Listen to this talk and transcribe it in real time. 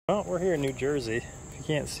Well, we're here in New Jersey. If you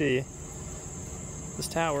can't see, this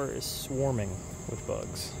tower is swarming with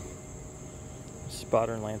bugs.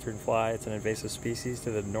 Spotted lanternfly, it's an invasive species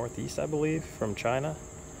to the northeast, I believe, from China.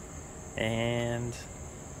 And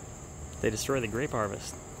they destroy the grape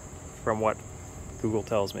harvest, from what Google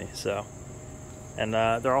tells me. And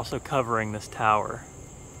they're also covering this tower.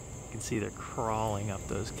 You can see they're crawling up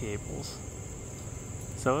those cables.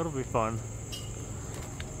 So it'll be fun.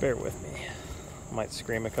 Bear with me. I might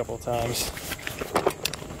scream a couple times.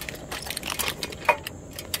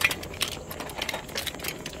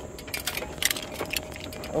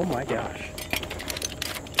 Oh my gosh.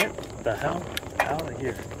 Get the hell out of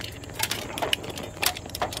here.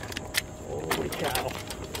 Holy cow.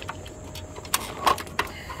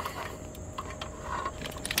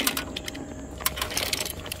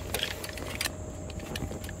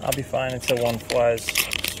 I'll be fine until one flies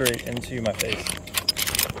straight into my face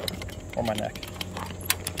or my neck,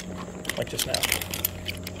 like just now.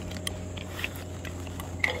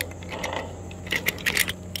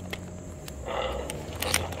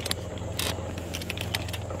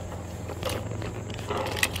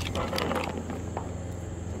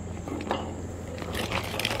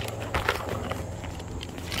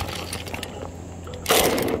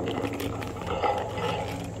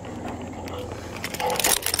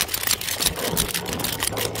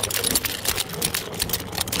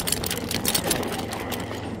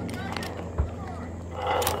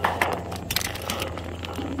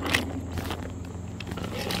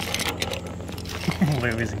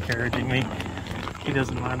 Louie's encouraging me. He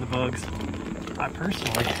doesn't mind the bugs. I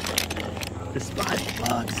personally despise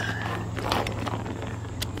bugs.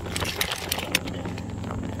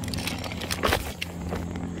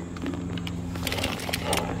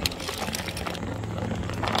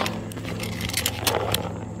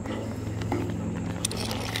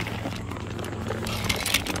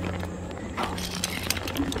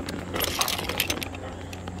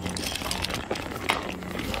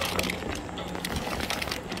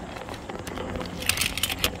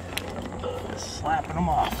 Slapping them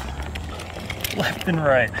off left and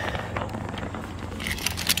right.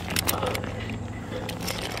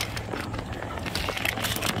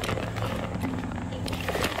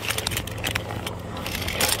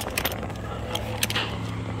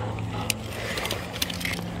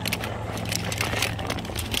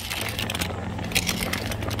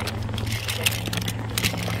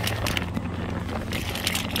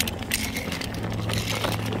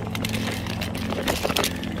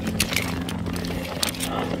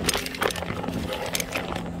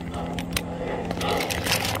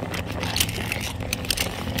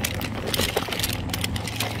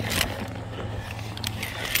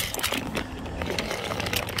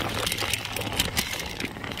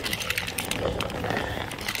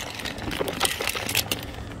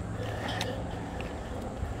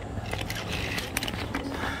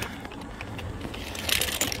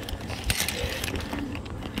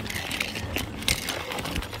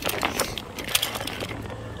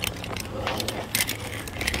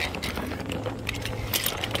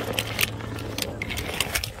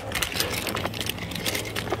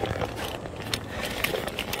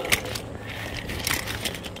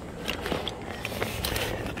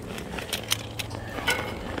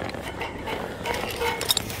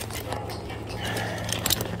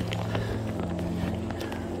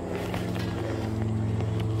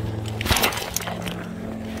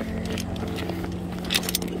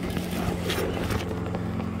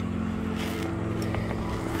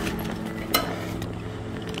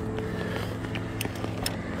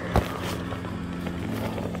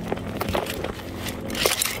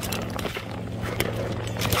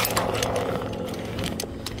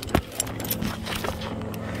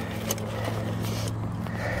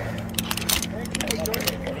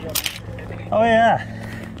 Oh yeah,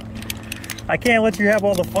 I can't let you have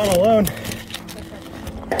all the fun alone.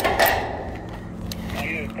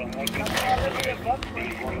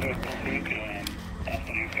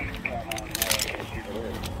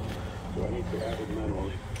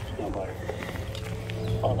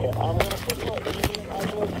 Okay, I'm gonna put my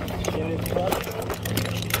email in this box.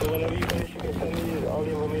 So whenever you finish, you can send me all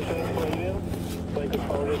the information for email so I can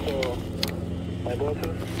forward it to my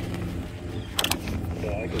bosses. Yeah,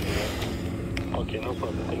 I can do that. Okay, no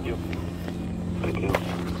problem. Thank you. Thank you.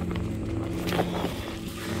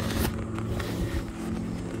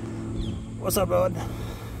 What's up, bud?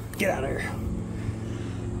 Get out of here.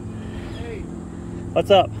 Hey. What's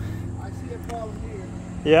up? I see a problem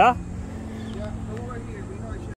here. Yeah?